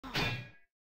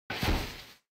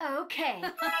Okay,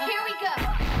 here we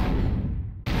go.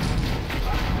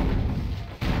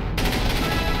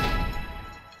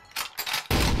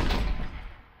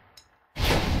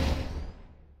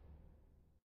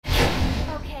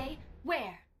 Okay,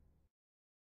 where?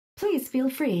 Please feel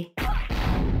free.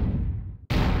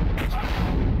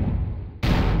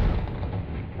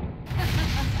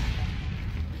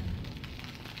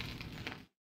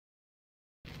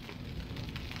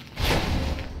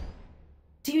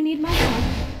 Do you need my help?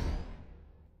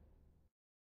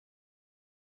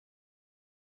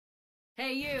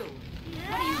 Hey, you!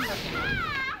 What are you looking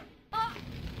at?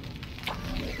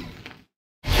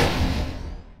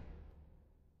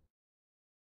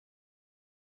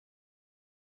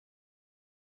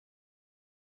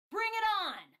 Bring it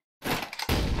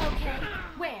on! Okay,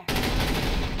 where?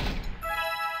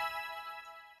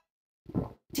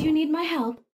 Do you need my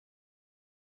help?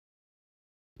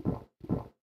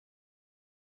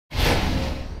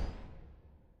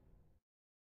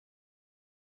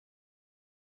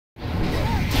 Do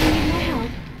you need my help?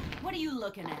 What are you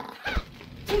looking at?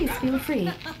 Please feel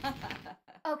free.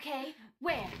 Okay,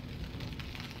 where?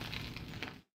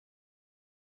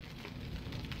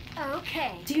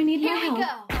 Okay, Do you need here my we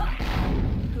help? go.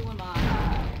 Who am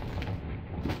I?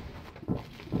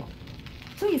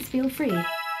 Please feel free.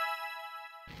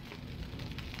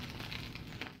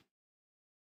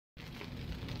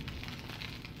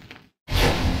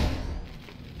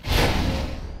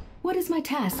 What is my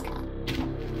task?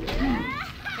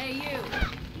 Hey, you!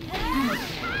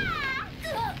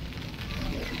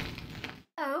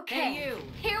 Okay, Hey, you!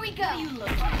 here we What are you go.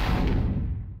 looking at?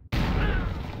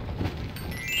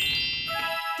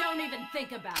 Don't even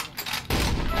think about it.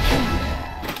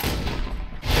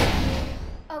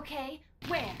 Okay,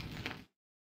 where?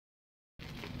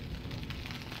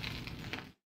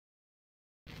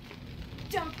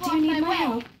 Don't Do block you need my way.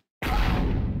 help?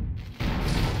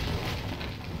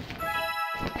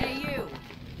 Hey, you!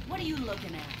 What are you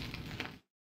looking at?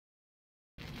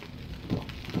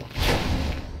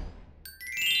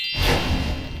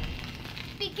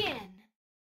 Begin.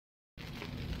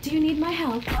 Do you need my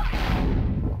help?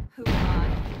 Who am I?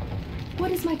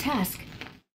 What is my task?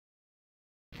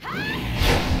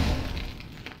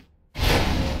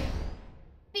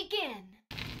 Begin.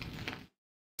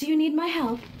 Do you need my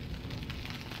help?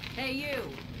 Hey, you!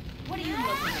 What are you looking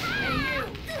at? Hey, you!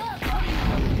 What are you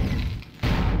looking at?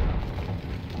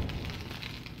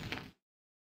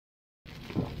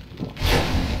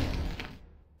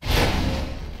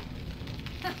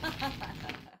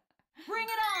 Bring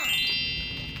it on!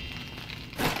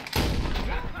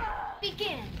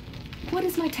 Begin. What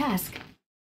is my task?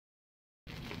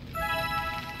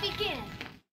 Begin.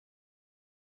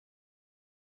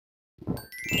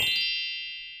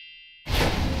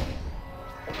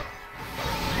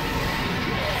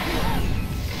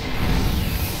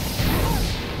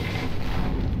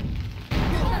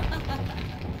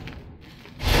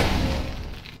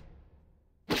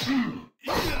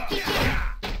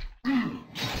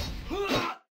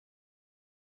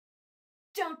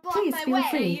 Don't block Please my feel way. Hey,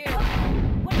 free. you!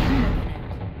 What are you looking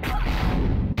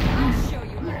at? I'll show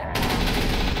you what I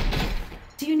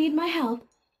got. Do you need my help?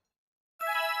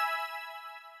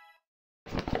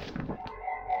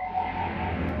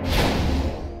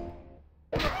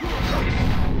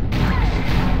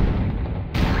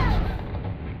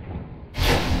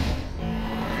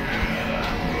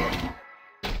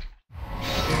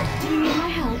 Do you need my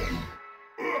help?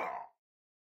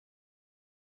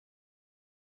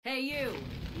 Hey, you!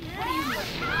 What are you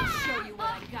looking at? I'll show you what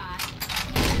I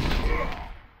got.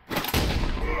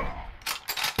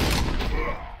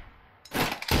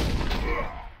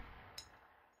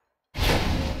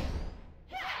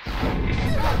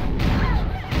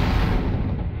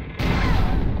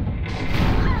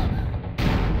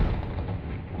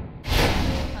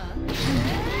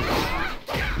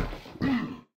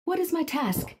 What is my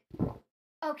task?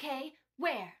 Okay,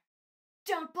 where?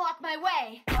 Don't block my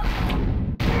way.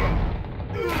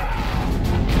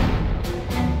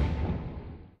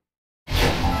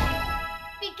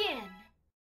 Begin.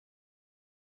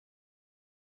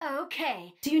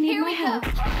 Okay. Do you need here my we help? Go.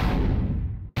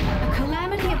 A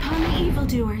calamity upon the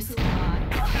evildoers. Who am I?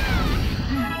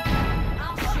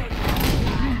 I'll show you what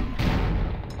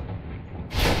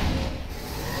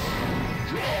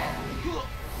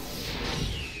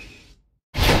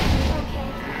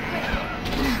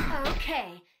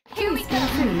Okay, here we Please go. feel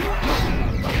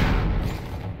free.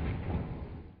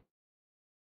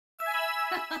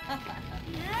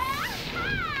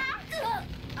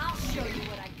 I'll show you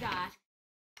what I got.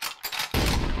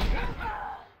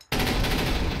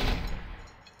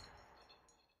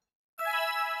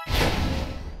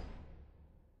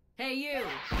 Hey, you!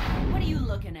 What are you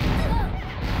looking at?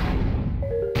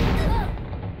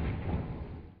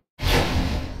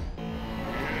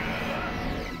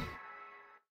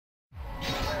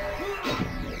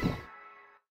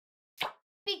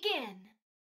 Begin.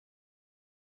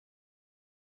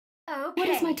 Okay. What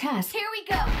is my task? Here we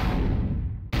go.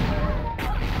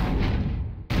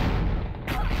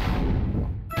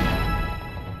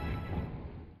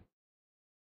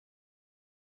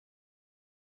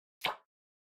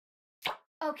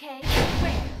 Okay,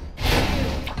 where?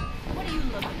 What are you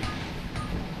looking at?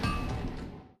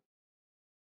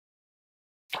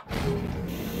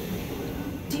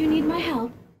 Do you need my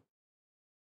help?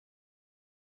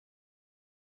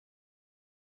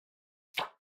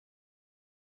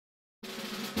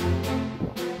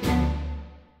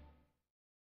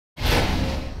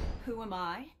 Who am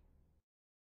I?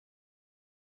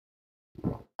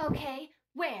 Okay,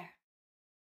 where?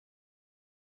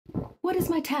 What is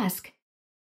my task?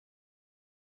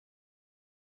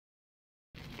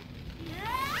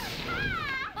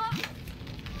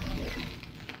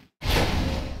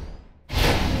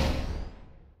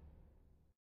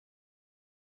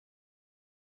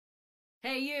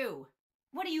 Hey, you!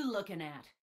 What are you looking at?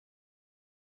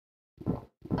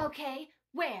 Okay,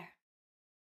 where?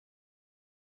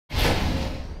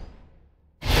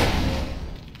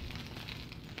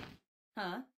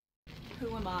 Huh?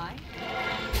 Who am I?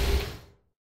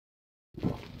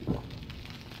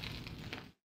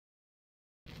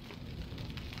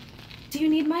 Do you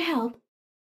need my help?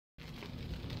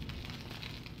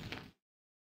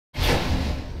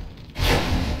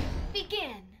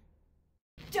 Begin.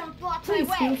 Don't block Please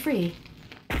my feel way. free.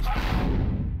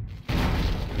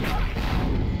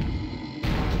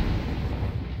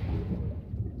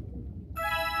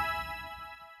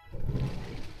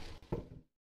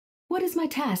 What is my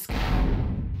task?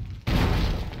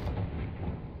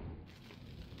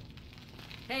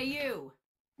 Hey, you!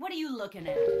 What are you looking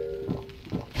at?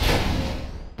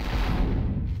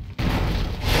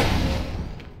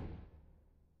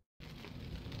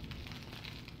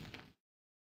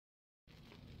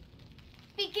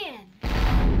 Begin.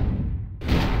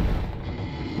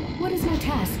 What is my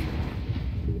task?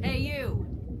 Hey, you!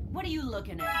 What are you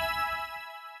looking at?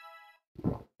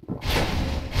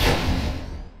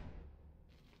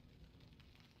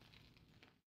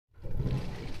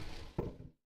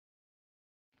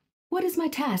 What is my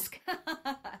task?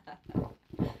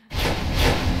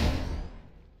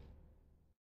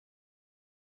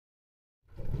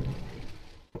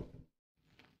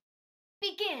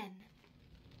 Begin.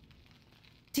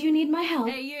 Do you need my help?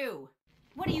 Hey, you!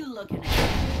 What are you looking at?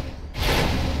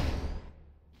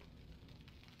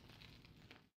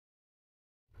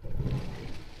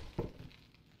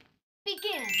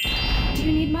 Begin. Do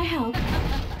you need my help?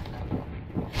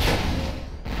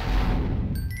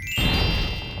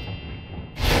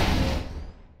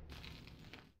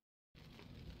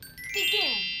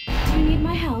 Begin. Do you need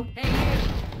my help? Hey, you!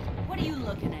 What are you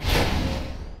looking at?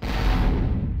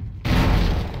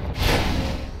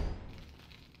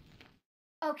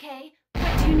 Okay,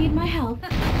 Do you need my help?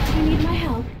 Do you need my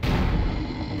help?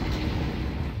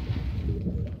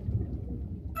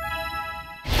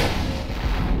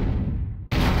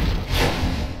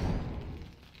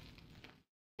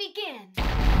 begin.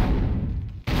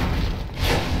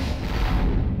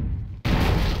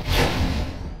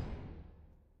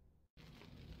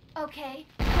 Okay,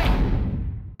 where?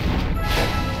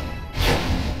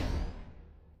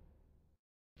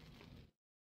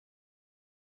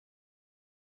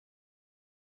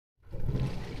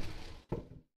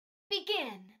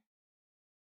 Begin.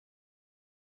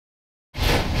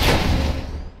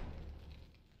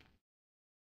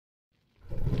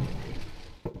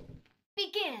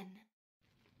 Begin.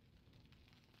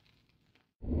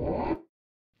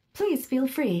 Please feel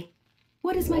free.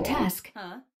 What is my task?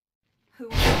 Huh? Who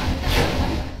am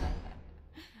I?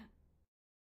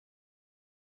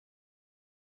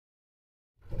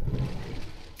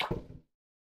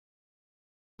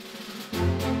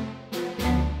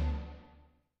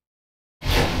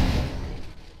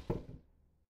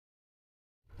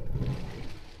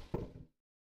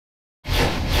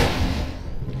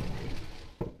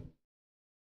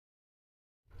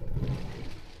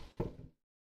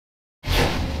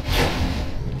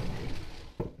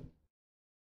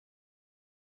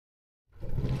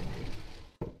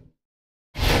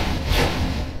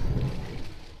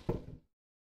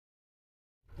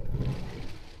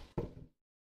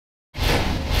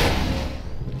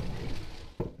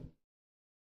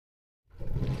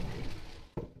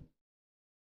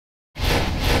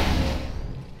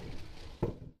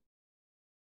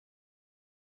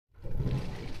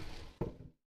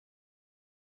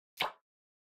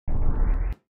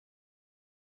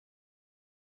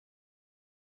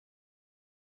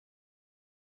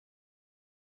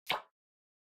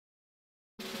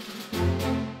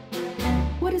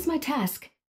 What is my task?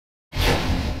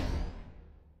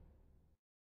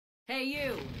 Hey,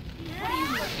 you! What are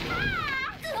you looking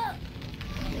at?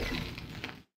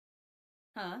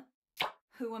 Huh?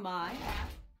 Who am I?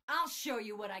 I'll show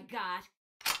you what I got.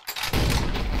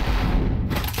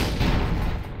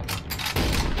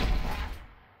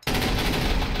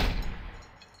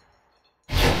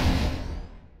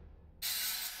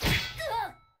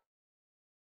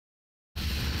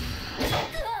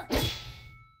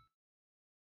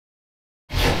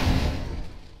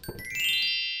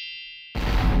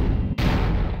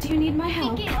 Do you need my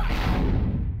help? Do you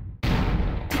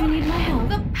need my help?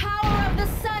 The power of the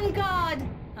sun god!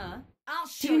 Huh? I'll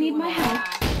show Do you need what my I help?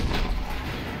 got.